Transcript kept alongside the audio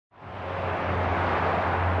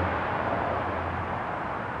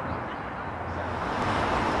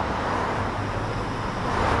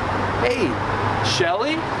Hey,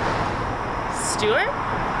 Shelly? Stuart?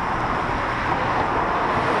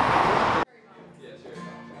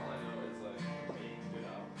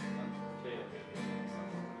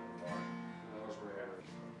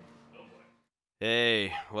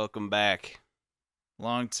 Hey, welcome back.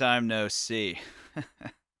 Long time no see.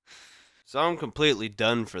 So I'm completely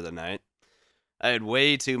done for the night. I had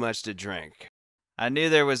way too much to drink. I knew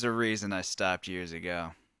there was a reason I stopped years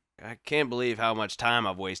ago. I can't believe how much time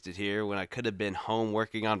I've wasted here when I could have been home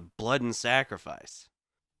working on Blood and Sacrifice.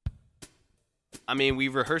 I mean, we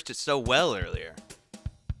rehearsed it so well earlier.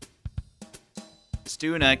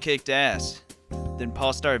 Stu and I kicked ass. Then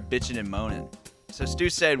Paul started bitching and moaning. So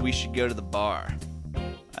Stu said we should go to the bar.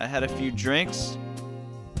 I had a few drinks.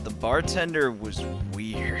 The bartender was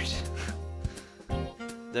weird.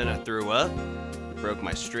 Then I threw up, broke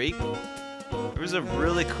my streak. There was a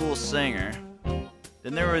really cool singer.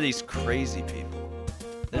 Then there were these crazy people.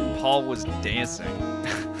 Then Paul was dancing.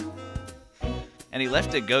 And he left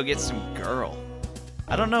to go get some girl.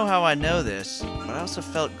 I don't know how I know this, but I also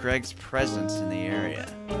felt Greg's presence in the area.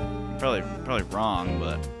 Probably wrong,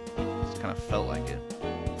 but it just kind of felt like it.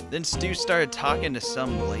 Then Stu started talking to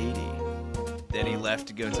some lady. Then he left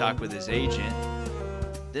to go talk with his agent.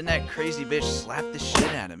 Then that crazy bitch slapped the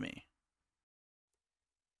shit out of me.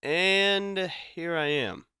 And here I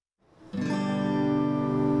am.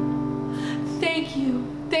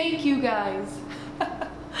 Thank you guys.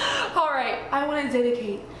 Alright, I want to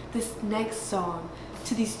dedicate this next song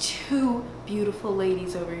to these two beautiful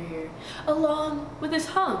ladies over here, along with this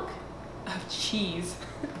hunk of cheese.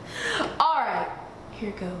 Alright,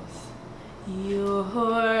 here goes.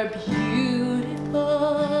 You're beautiful,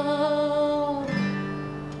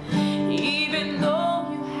 even though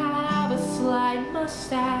you have a slight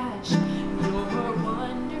mustache. You're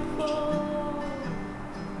wonderful.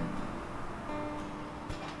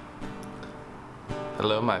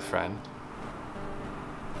 Hello, my friend.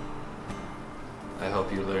 I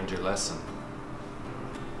hope you learned your lesson.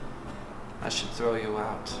 I should throw you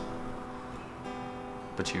out.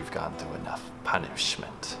 But you've gone through enough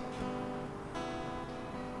punishment.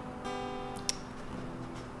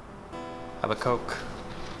 Have a Coke.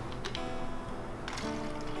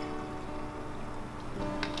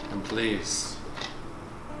 And please,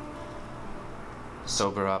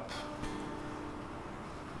 sober up.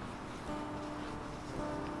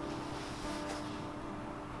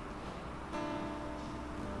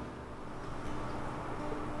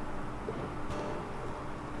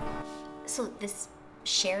 So this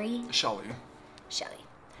Shelly,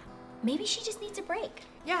 maybe she just needs a break.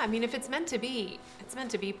 Yeah, I mean, if it's meant to be, it's meant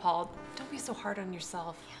to be, Paul. Don't be so hard on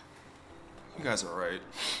yourself. You guys are right.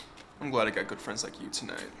 I'm glad I got good friends like you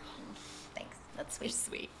tonight. Thanks, that's sweet. You're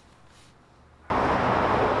sweet.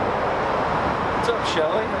 What's up,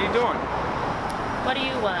 Shelly? How you doing? What do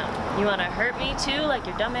you want? You want to hurt me too, like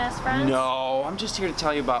your dumbass friends? No, I'm just here to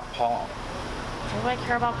tell you about Paul. Why do I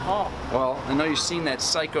care about Paul? Well, I know you've seen that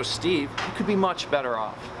psycho Steve. He could be much better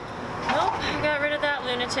off. Nope, I got rid of that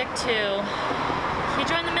lunatic too. He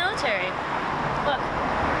joined the military. Look.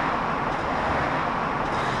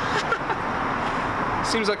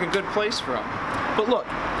 Seems like a good place for him. But look,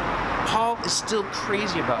 Paul is still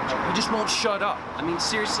crazy about you. He just won't shut up. I mean,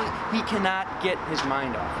 seriously, he cannot get his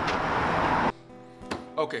mind off.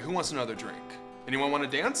 Okay, who wants another drink? Anyone want to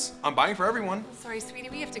dance? I'm buying for everyone. Sorry, sweetie,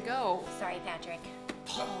 we have to go. Sorry, Patrick.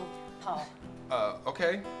 Paul.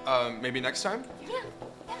 Okay. Maybe next time? Yeah,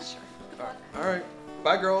 sure. Good luck. All right.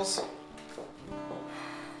 Bye, girls.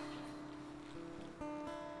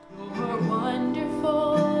 You're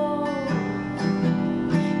wonderful,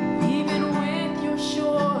 even with your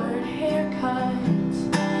short haircut.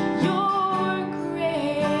 You're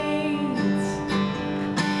great,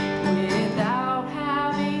 without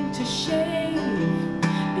having to shave,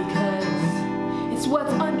 because it's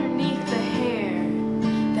what's underneath the hair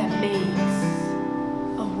that makes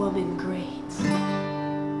a woman great.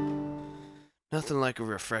 Nothing like a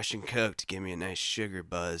refreshing Coke to give me a nice sugar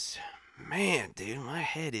buzz. Man, dude, my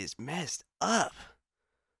head is messed up.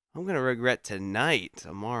 I'm gonna regret tonight,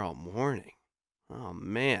 tomorrow morning. Oh,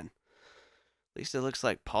 man. At least it looks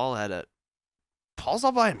like Paul had a... Paul's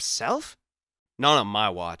all by himself? Not on my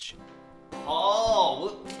watch. Paul,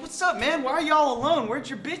 what's up, man? Why are y'all alone? Where'd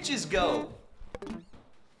your bitches go?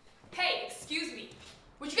 Hey, excuse me.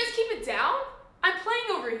 Would you guys keep it down? I'm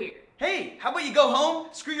playing over here. Hey, how about you go home,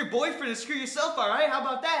 screw your boyfriend, and screw yourself, all right? How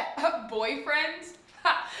about that? Boyfriend?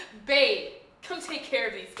 Ha! Babe, come take care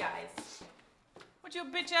of these guys. What'd your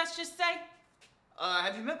bitch ass just say?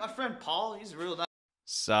 Have you met my friend Paul? He's a real nice.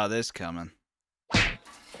 Saw this coming.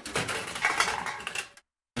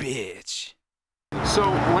 Bitch. So,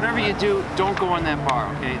 whatever you do, don't go in that bar,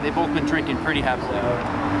 okay? They've both been drinking pretty heavily.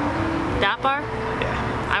 That bar?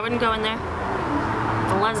 Yeah. I wouldn't go in there.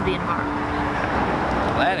 It's a lesbian bar.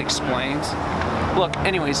 Well, that explains. Look,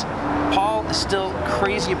 anyways, Paul is still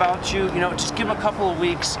crazy about you. You know, just give him a couple of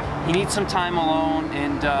weeks. He needs some time alone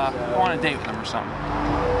and go on a date with him or something.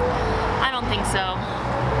 I don't think so.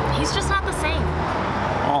 He's just not the same.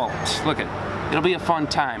 Oh, look it. It'll be a fun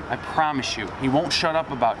time, I promise you. He won't shut up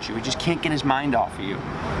about you. He just can't get his mind off of you.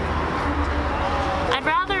 I'd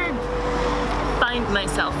rather find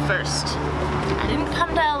myself first. I didn't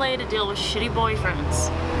come to LA to deal with shitty boyfriends.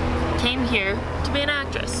 Came here to be an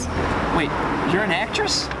actress. Wait, you're an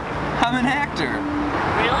actress? I'm an actor.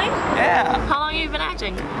 Really? Yeah. How long have you been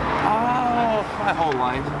acting? Oh, my whole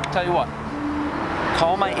life. Tell you what,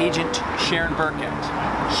 call my agent, Sharon Burkett.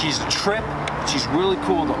 She's a trip. She's really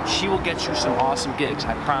cool, though. She will get you some awesome gigs,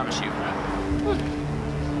 I promise you.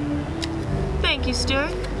 Thank you,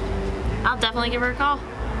 Stuart. I'll definitely give her a call.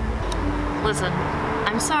 Listen,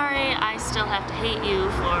 I'm sorry I still have to hate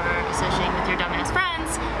you for associating with your dumbass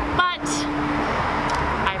friends, but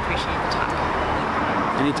I appreciate the talk.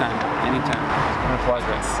 Anytime, anytime. It's been a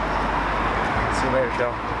pleasure. See you later,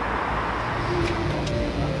 Joe.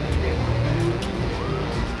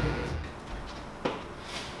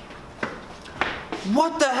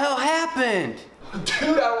 What the hell happened?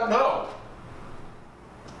 Dude, I don't know.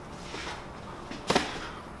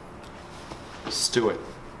 Stuart,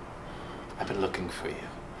 I've been looking for you.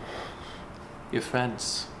 Your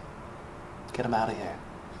friends. Get them out of here.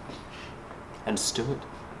 And Stuart,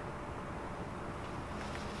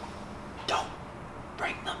 don't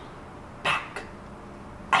bring them back.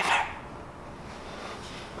 Ever.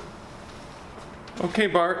 Okay,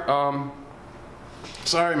 Bart.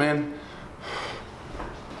 Sorry, man.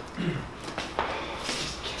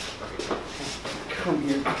 Come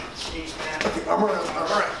here. Jeez, man. I'm running. All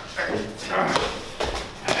right.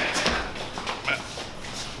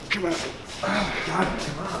 Come on. Oh, God,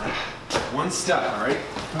 come on. One step, all right?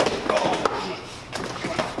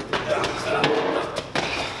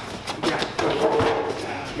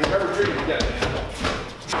 You never drink again.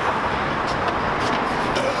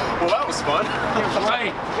 Well, that was fun. Yeah, right.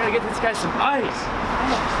 You gotta get this guy some ice.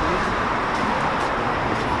 Come on,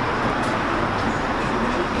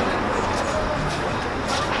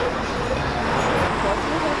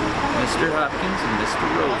 Mr. Hopkins and Mr.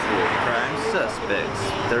 Rosewood, prime suspects,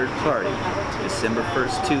 third party, December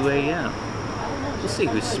 1st, 2 a.m. We'll see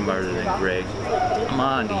who's smarter than Greg. I'm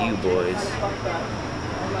on to you, boys.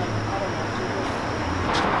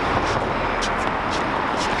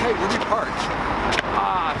 Hey, where'd we park?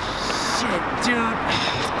 Ah, shit, dude.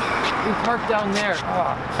 We parked down there.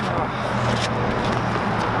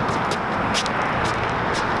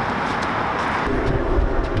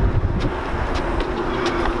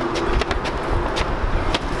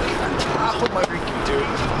 My freaking dude.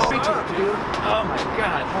 Dude. Oh my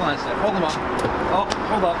God. Hold on a sec. Hold him up. Oh,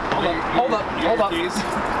 hold up. Hold up. Hold up. Hold up.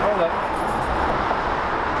 Hold up.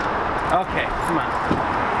 Okay, come on.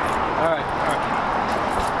 All right. All right.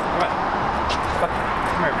 All right. Okay.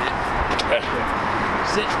 Come here, man.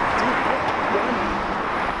 Sit.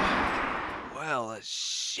 Well,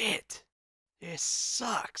 shit. This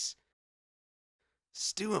sucks.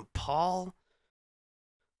 Stu and Paul?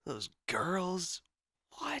 Those girls?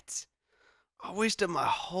 What? I wasted my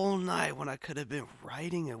whole night when I could have been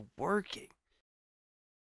writing and working.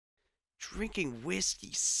 Drinking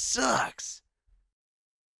whiskey sucks.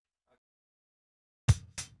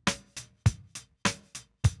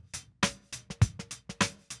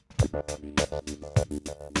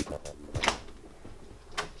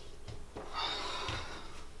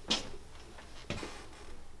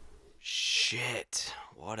 Shit,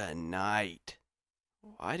 what a night.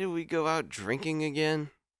 Why did we go out drinking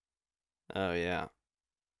again? Oh yeah,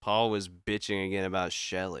 Paul was bitching again about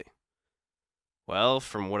Shelley. Well,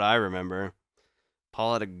 from what I remember,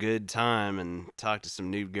 Paul had a good time and talked to some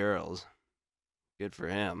new girls. Good for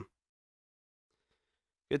him.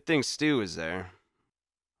 Good thing Stu was there.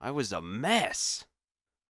 I was a mess.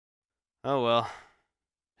 Oh well,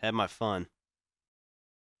 had my fun.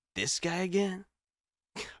 This guy again?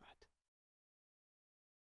 God.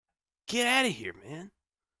 Get out of here, man.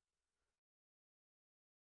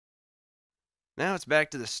 Now it's back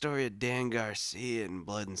to the story of Dan Garcia and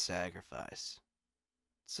Blood and Sacrifice.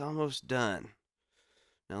 It's almost done.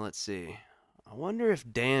 Now let's see. I wonder if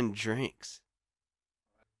Dan drinks.